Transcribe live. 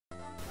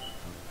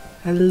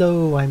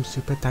Hello, I'm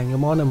Super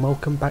Dangomon and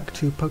welcome back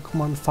to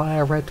Pokemon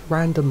FireRed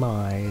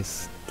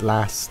Randomized.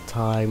 Last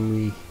time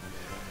we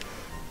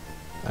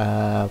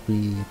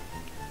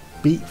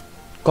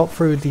got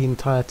through the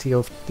entirety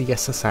of the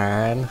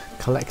SSN,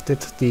 collected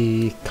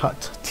the cut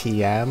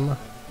TM,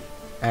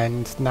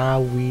 and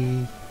now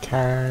we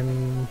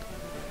can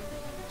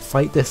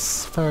fight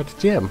this third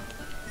gym.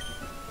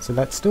 So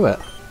let's do it.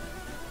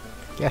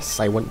 Yes,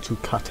 I want to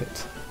cut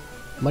it.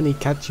 Money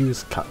can't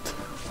use cut.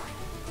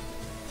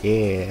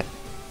 Yeah,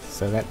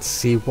 so let's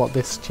see what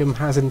this gym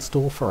has in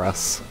store for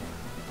us.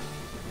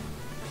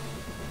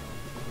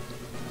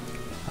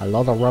 A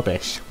lot of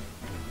rubbish.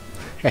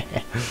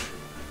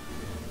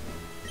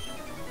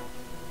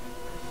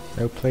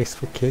 No place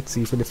for kids,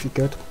 even if you're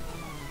good.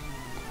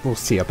 We'll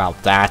see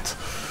about that.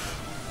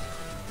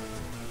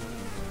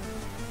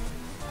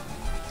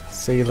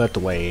 Sailor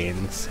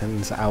Dwayne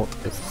sends out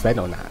a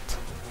Venonat.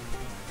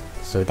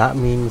 So that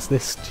means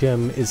this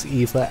gym is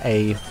either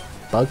a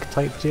bug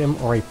type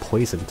gym or a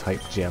poison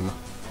type gym.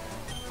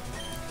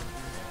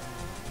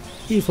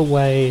 Either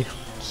way,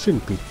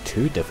 shouldn't be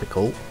too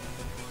difficult.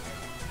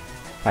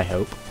 I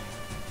hope.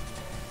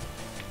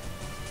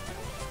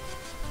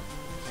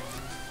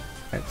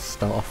 Let's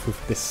start off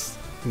with this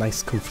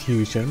nice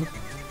confusion.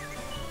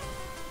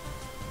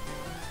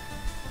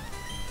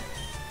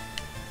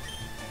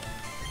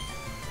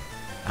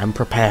 And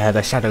prepare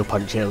the shadow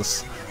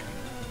punches.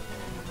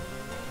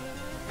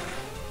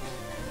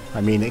 I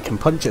mean, it can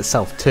punch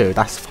itself too,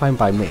 that's fine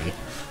by me.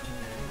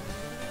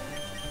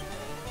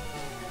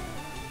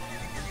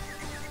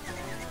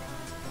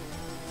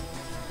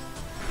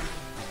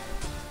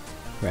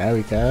 There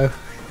we go.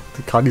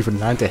 They can't even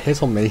land a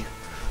hit on me.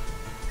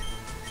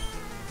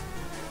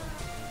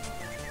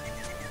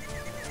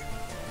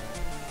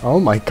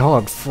 Oh my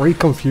god, 3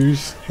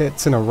 confused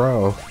hits in a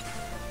row.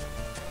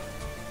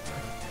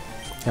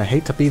 I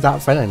hate to be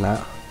that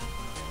Venonat.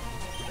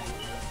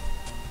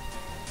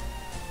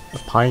 A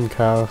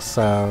Pineco,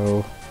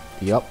 so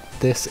yup,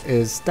 this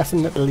is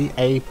definitely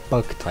a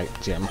bug type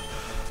gym.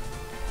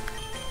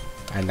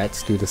 And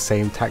let's do the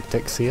same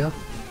tactics here.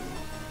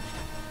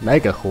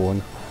 Mega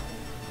Horn.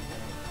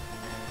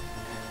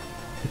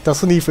 It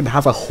doesn't even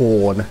have a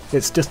horn,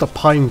 it's just a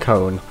pine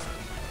cone.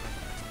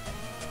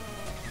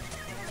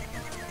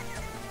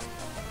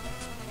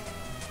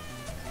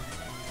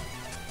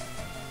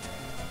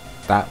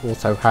 That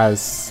also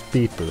has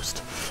speed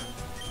boost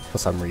for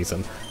some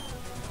reason.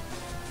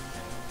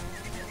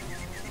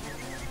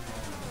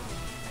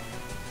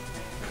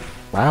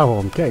 Wow,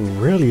 I'm getting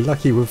really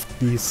lucky with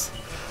this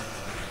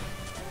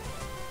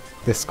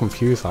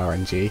confused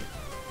RNG.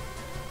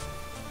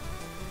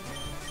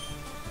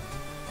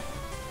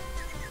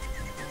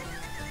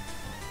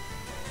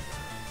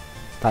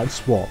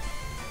 That's what,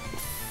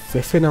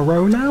 5th in a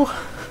row now?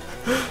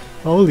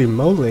 Holy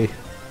moly.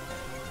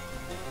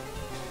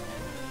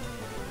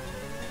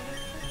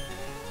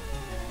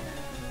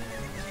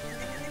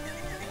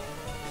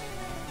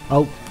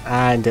 Oh,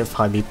 and it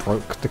finally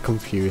broke the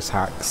confuse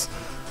hacks.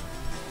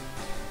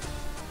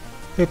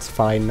 It's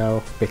fine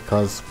though,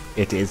 because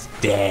it is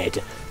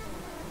dead.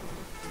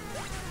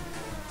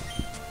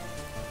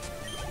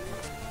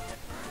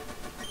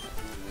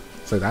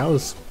 So that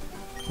was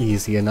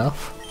easy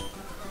enough.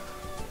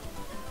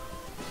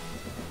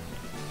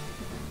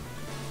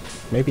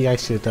 Maybe I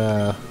should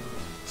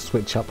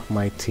switch up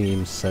my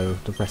team so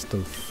the rest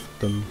of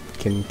them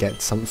can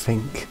get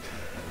something.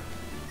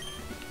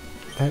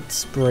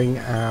 Let's bring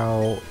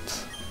out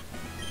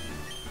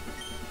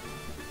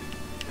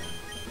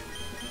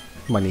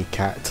Money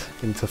Cat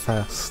into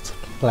first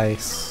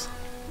place.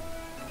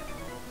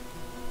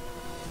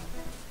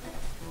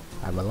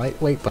 I'm a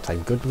lightweight, but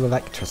I'm good with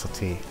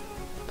electricity.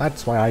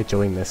 That's why I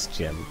joined this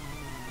gym.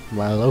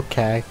 Well,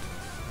 okay.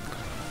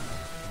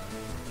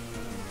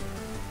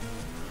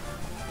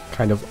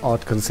 Kind of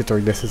odd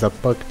considering this is a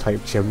bug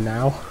type gym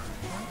now.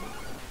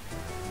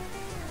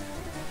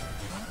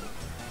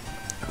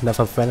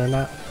 Another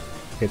Venonat.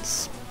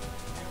 It's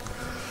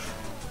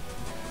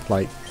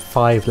like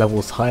 5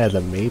 levels higher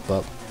than me,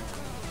 but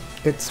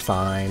it's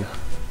fine.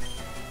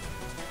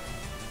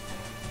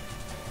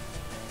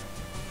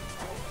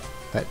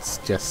 Let's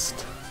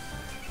just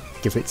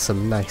give it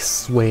some nice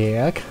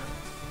swag.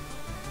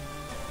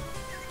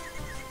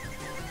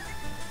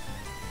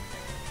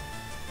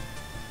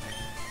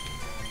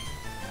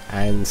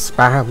 And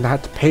spam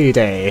that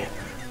payday.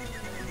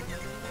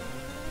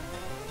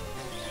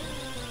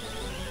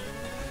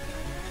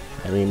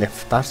 I mean,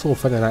 if that's all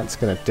Venonat's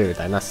gonna do,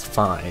 then that's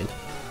fine.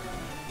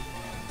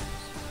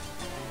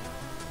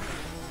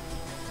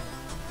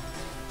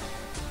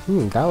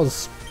 That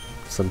was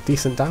some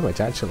decent damage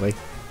actually,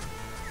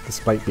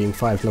 despite being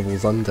 5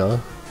 levels under.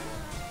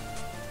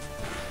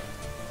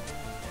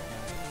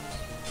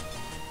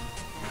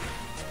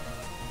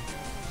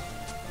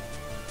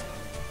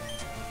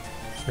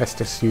 Let's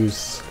just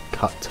use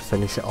cut to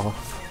finish it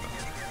off.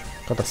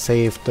 Gotta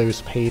save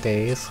those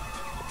paydays.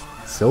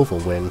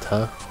 Silverwind,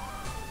 huh?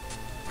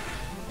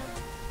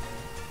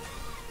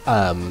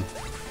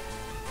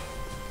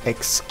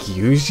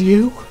 Excuse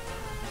you?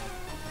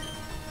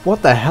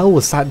 What the hell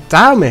was that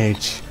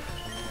damage?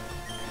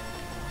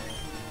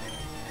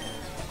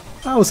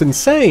 That was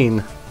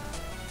insane!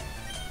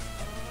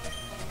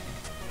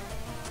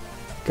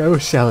 Go,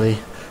 Shelly.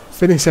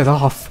 Finish it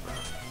off.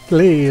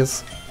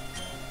 Please.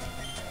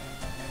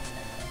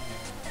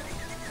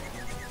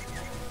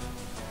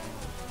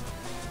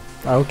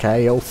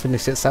 Okay, it'll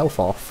finish itself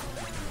off.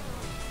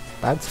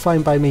 That's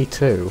fine by me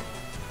too.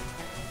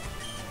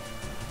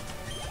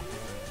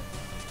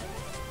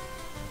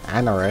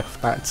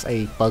 Anorith, that's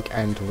a bug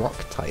and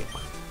rock type.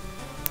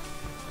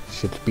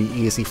 Should be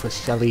easy for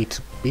Shelly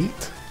to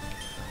beat.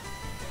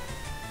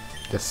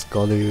 Just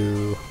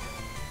gotta...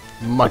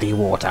 Muddy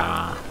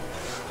water!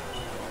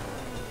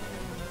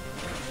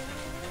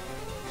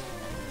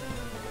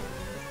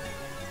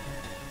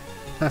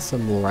 That's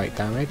some alright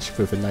damage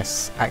with a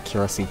nice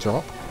accuracy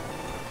drop.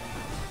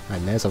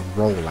 And there's a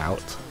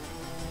rollout.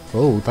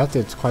 Oh, that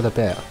did quite a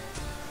bit.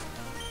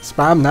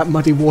 Spam that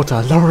muddy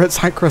water, lower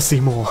its accuracy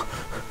more!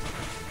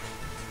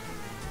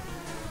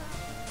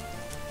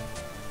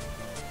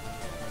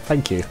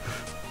 Thank you.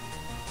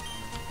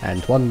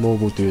 And one more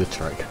will do the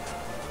trick.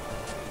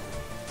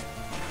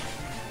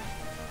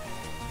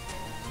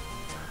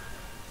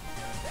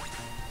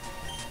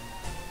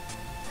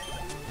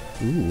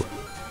 Ooh.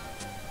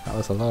 That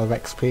was a lot of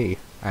XP.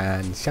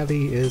 And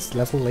Shelly is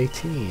level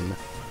 18.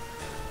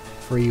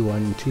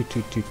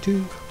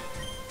 312222.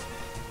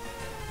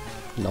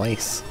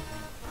 Nice.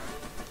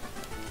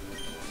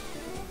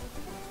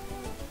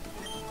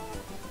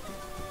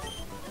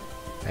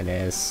 And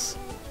there's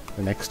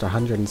an extra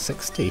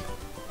 160.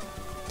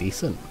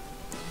 Decent.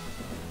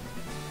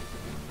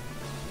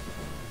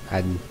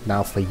 And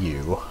now for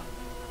you.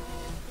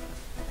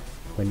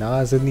 When I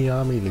was in the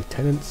army,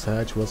 Lieutenant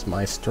Surge was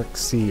my strict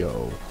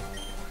CO.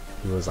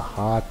 He was a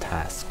hard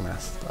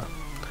taskmaster.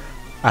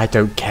 I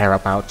don't care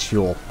about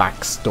your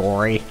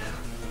backstory.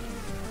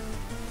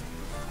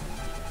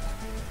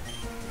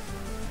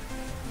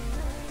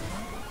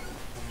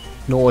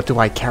 Nor do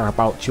I care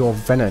about your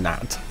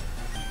Venonat.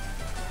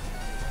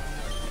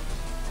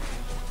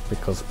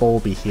 Because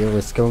Bulby here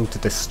is going to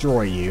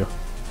destroy you.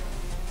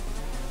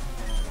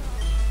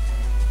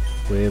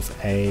 With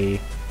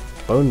a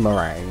Bone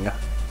Meringue.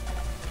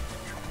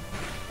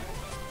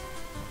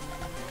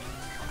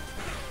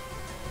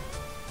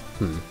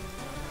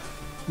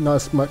 Not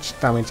as much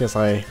damage as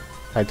I'd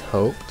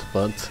hoped,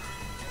 but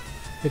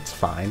it's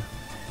fine.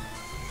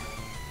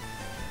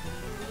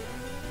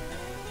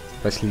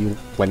 Especially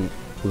when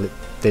all it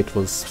did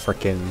was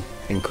frickin'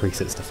 increase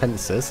its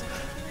defenses.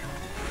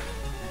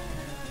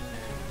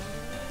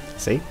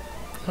 See?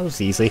 That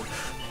was easy.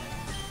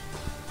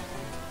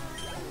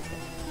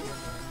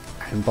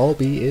 And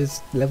Bulby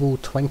is level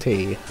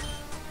 20.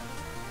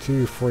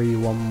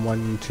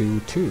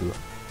 231122.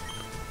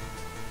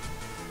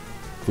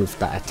 With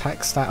that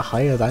attack stat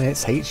higher than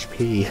its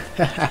HP.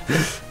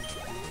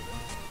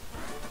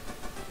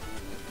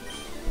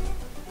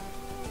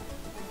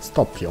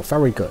 Stop, you're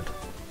very good.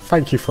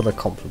 Thank you for the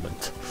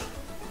compliment.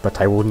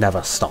 But I will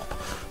never stop.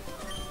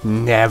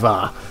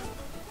 Never!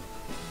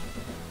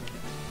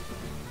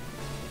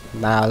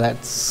 Now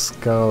let's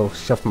go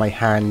shove my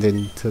hand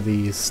into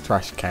these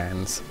trash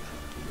cans.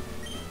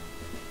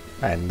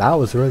 And that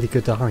was really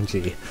good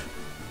RNG.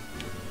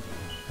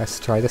 Let's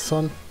try this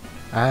one.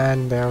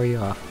 And there we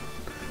are.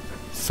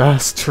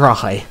 First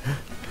try!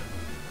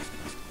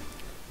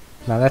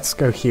 Now let's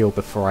go heal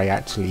before I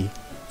actually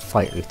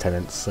fight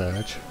Lieutenant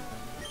Surge.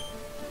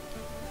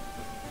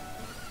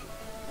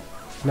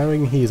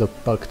 Knowing he's a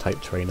bug type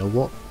trainer,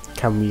 what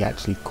can we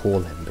actually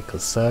call him?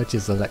 Because Surge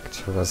is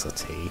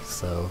electricity,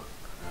 so...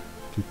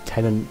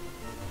 Lieutenant...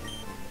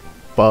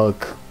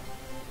 Bug...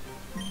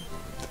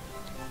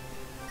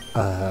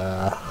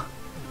 I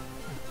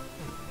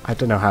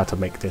don't know how to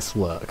make this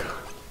work.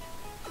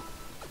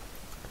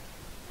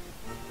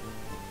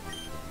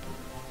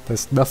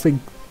 There's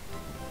nothing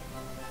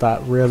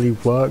that really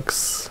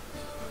works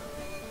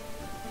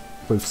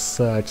with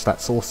Surge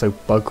that's also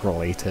bug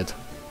related.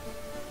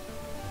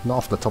 Not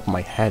off the top of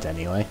my head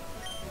anyway.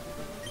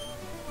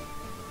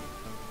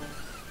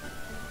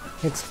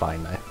 It's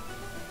fine though.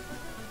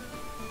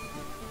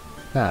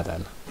 Now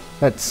then,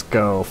 let's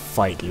go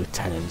fight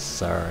Lieutenant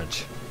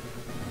Surge.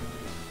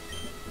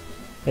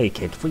 Hey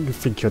kid, what do you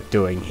think you're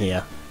doing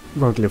here?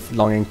 You won't live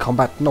long in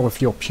combat, not with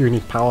your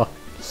puny power.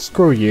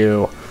 Screw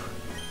you.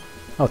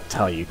 I'll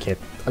tell you kid,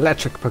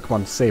 electric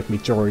Pokemon saved me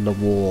during the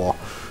war.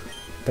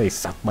 They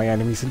sapped my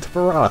enemies into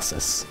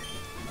paralysis.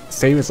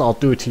 Same as I'll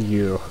do to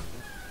you.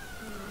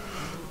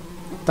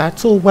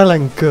 That's all well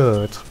and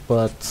good,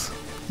 but,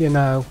 you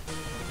know,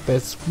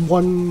 there's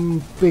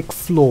one big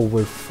flaw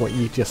with what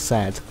you just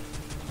said.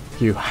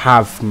 You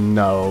have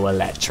no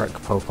electric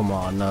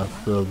Pokemon,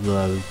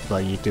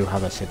 but you do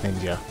have a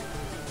Shedinja.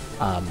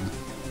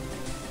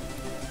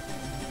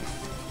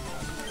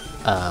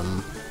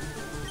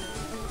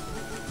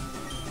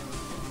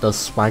 Does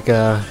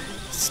Swagger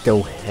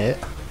still hit,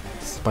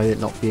 despite it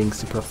not being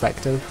super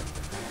effective?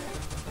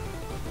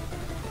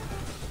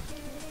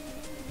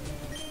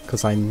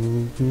 Because I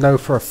know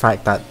for a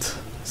fact that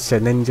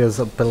Shedinja's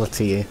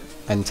ability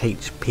and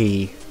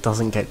HP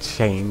doesn't get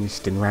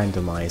changed in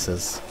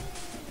randomizers.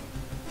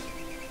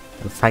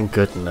 And thank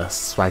goodness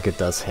Swagger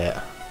does hit.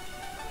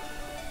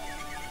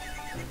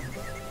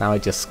 Now I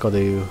just got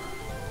to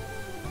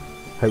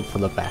hope for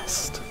the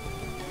best.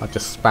 I'll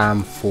just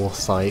spam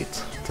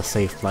Foresight to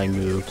save my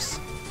moves.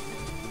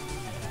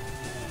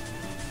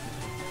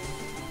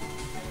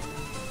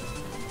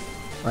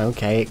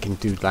 Okay, it can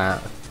do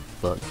that,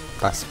 but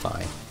that's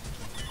fine.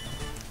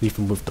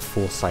 Even with the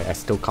Foresight, I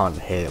still can't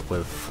hit it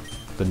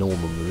with the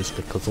normal moves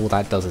because all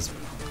that does is...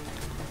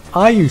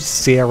 Are you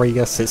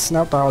serious? It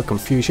snapped out of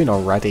confusion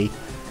already?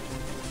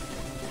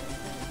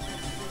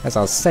 As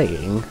I was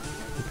saying,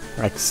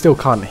 I still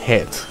can't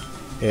hit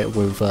it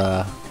with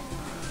the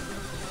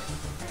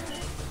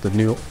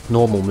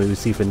normal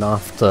moves even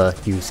after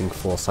using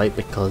Foresight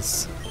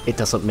because it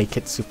doesn't make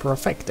it super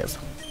effective.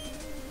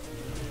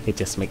 It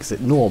just makes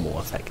it normal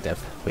effective,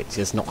 which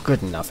is not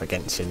good enough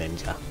against your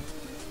ninja.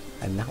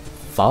 And now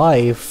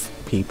 5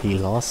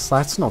 PP loss,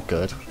 that's not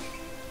good.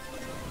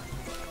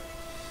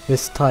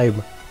 This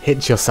time,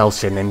 hit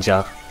yourself, your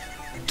ninja.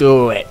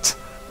 Do it!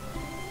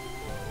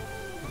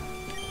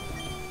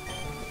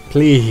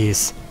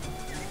 Please.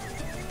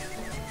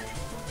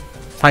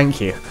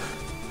 Thank you.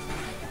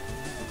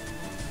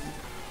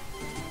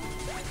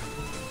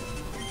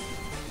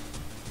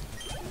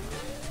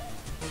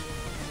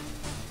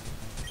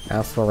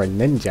 Now for a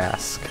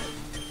ninjask.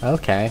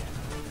 Okay.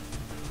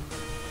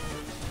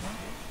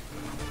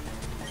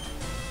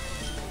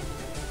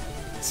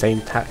 Same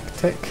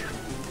tactic,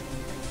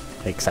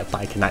 except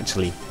I can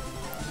actually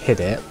hit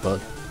it,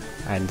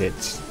 and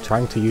it's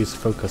trying to use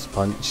Focus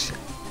Punch,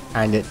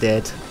 and it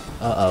did.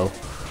 Uh-oh.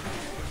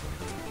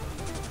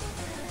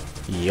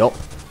 Yup.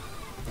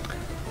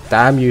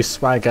 Damn you,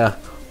 Swagger.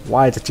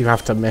 Why did you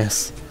have to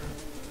miss?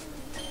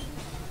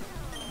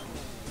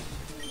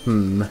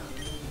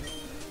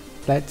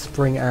 Let's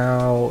bring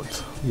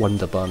out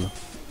Wonder Bun.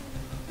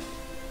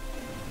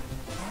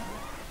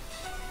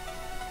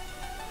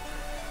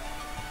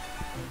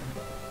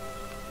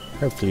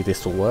 Hopefully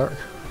this will work.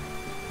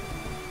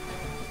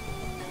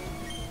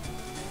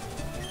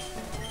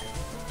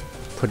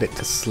 Put it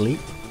to sleep.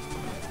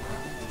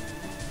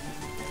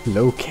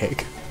 Low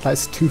kick.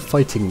 That's 2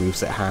 fighting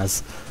moves it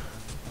has.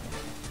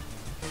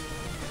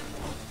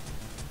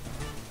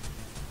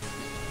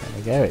 There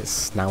we go,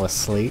 it's now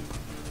asleep.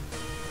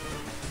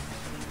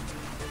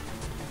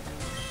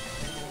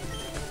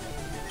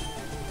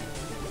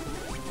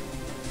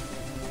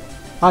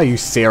 Are you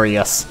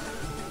serious?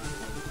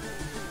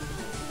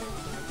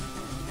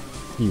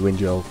 You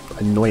and your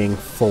annoying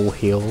full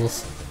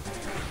heals.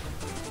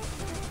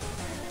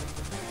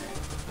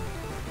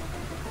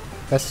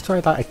 Let's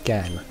try that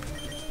again.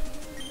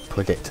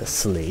 Put it to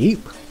sleep.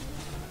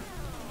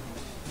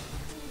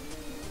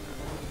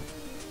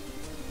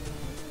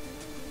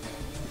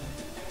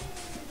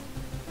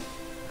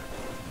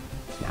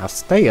 Now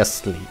stay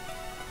asleep.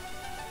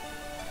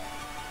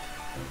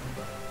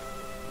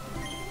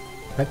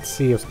 Let's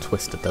see if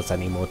Twister does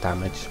any more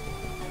damage.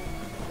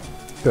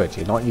 Good,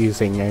 you're not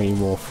using any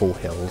more full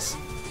heals.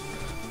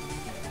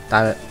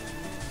 Damn it.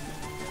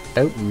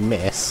 Don't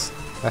miss.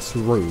 That's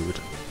rude.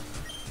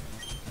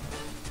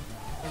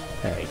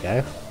 There we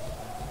go.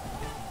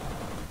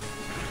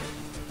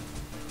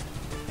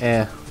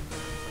 I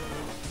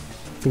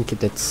think it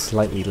did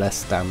slightly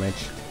less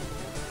damage.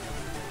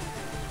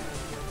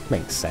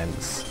 Makes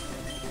sense.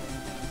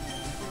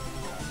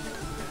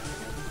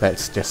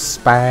 Let's just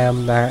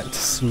spam that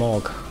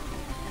smog.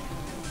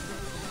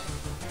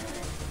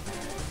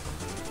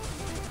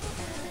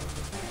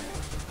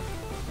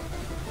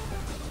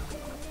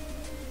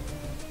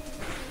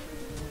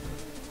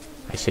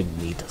 I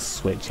shouldn't need to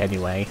switch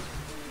anyway.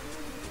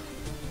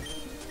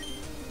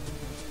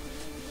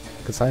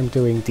 Because I'm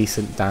doing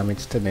decent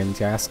damage to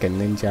Ninjask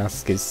and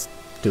Ninjask is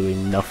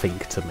doing nothing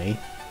to me.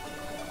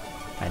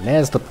 And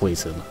there's the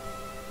poison.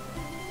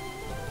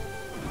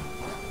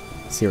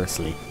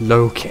 Seriously,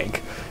 low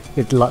kick.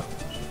 It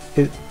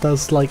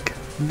does like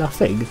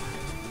nothing.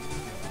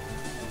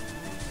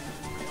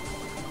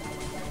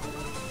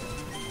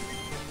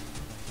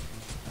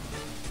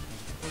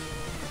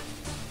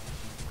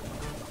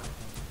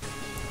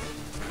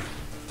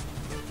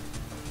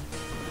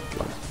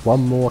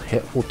 One more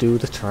hit will do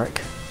the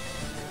trick.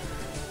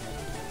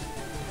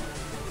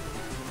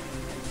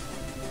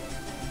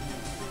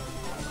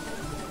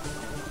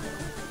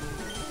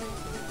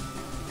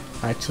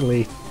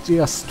 Actually,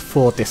 just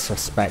for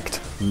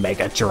disrespect,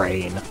 Mega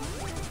Drain.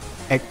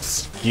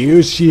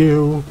 Excuse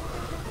you?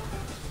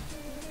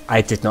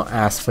 I did not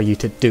ask for you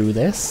to do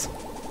this.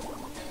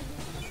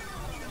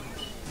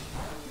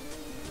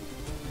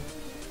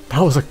 That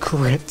was a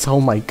crit,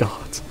 oh my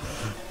god.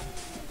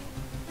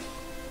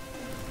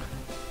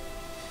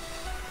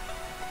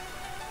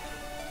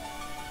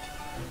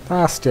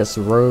 That's just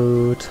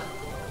rude,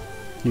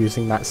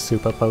 using that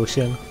super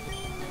potion.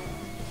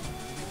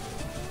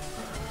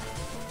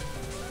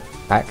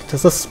 Back to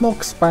the smog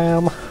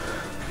spam.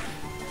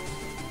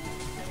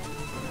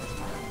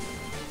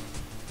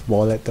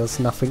 Wallet does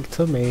nothing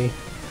to me.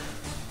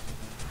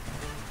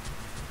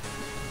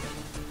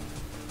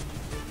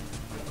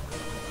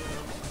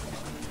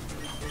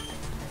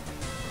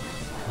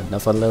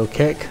 Another low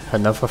kick,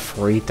 another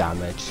 3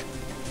 damage.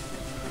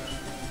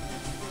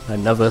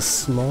 Another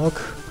smog,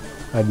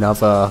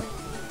 another...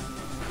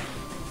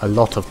 a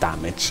lot of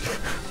damage.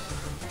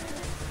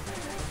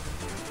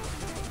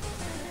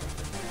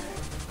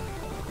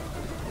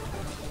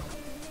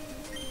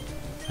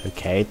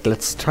 Okay,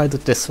 let's try the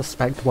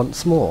disrespect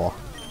once more.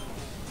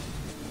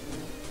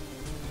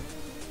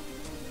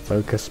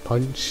 Focus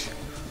punch.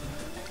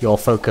 Your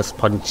focus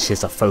punch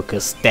is a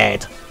focus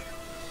dead.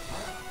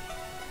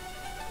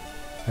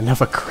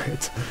 Another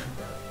crit.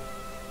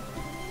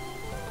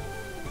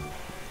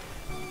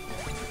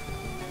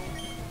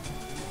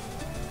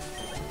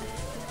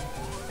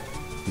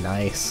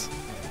 Nice.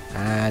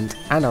 And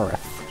Anareth.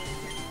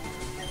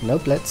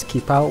 Nope, let's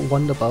keep out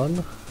Wonder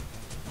Bun.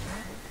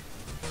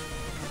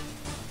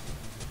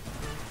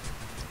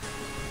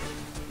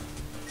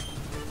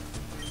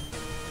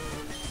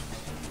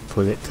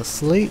 Put it to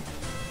sleep.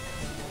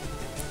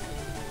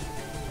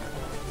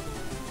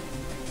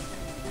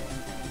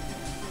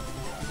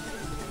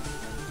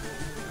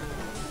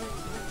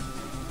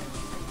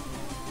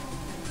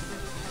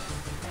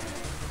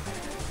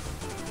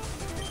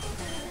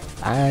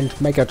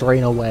 And Mega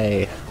Drain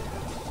away.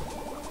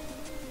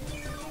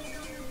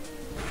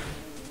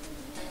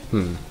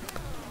 I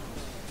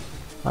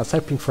was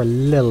hoping for a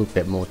little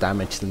bit more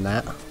damage than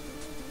that.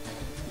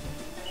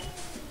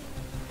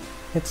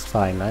 It's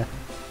fine though.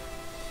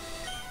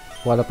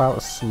 What about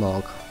a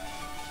smog?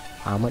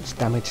 How much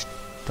damage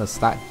does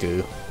that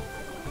do?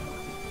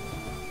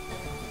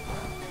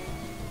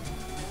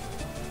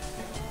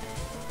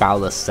 About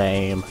the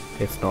same,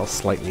 if not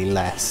slightly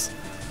less.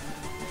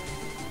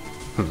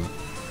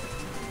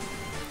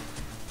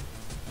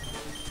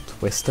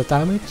 Twister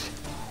damage?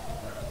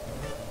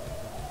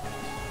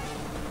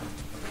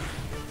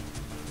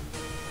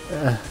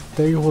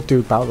 They all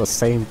do about the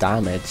same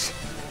damage.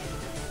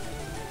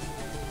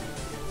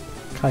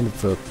 Kind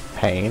of a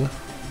pain.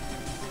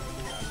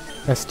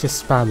 Let's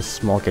just spam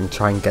smog and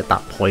try and get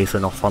that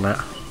poison off on it.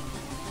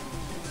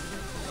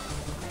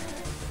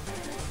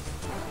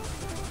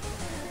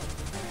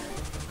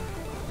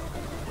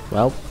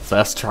 Well,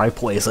 first try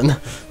poison.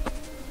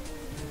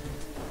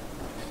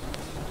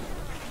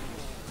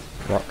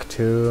 Rock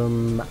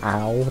Tomb,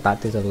 ow,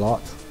 that did a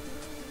lot.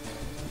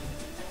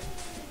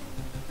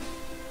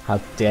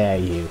 How dare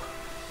you?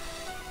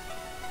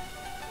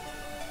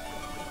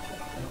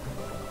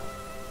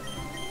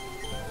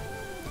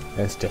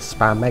 Let's just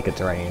spam Mega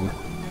Drain.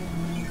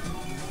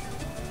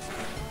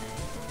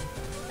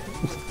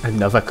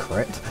 Another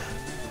crit.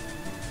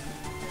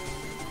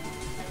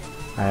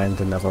 And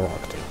another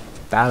Rock Tomb.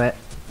 Damn it.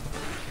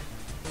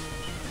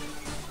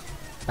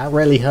 That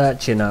really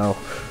hurts, you know.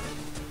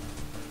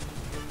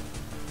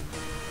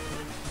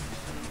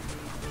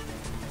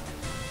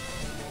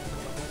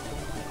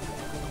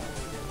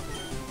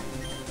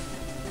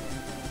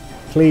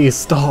 Please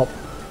stop.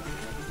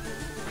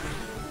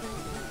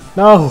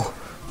 No!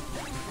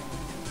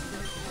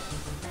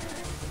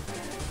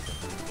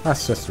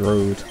 That's just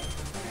rude.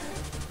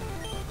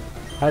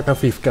 Hyper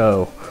Thief,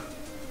 go.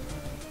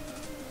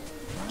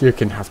 You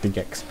can have the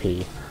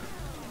XP.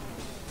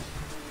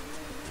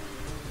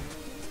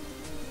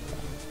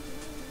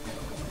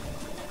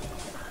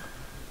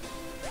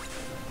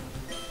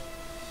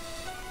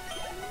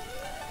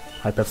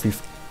 Hyper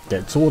Thief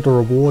gets all the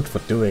reward for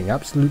doing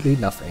absolutely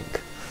nothing.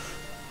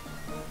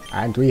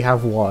 And we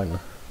have won.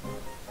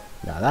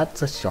 Now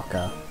that's a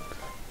shocker.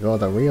 You're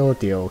the real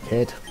deal,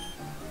 kid.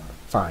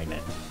 Fine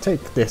then,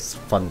 take this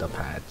Thunder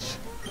Patch.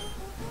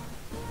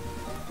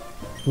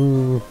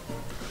 The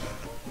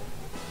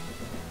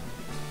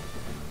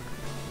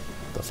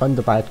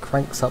Thunder Badge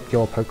cranks up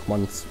your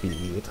Pokemon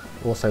speed.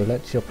 Also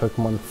lets your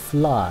Pokemon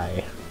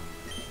fly.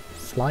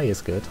 Fly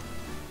is good.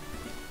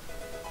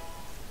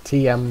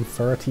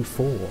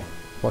 TM34.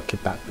 What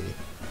could that be?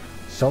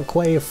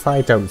 Shockwave?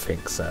 I don't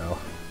think so.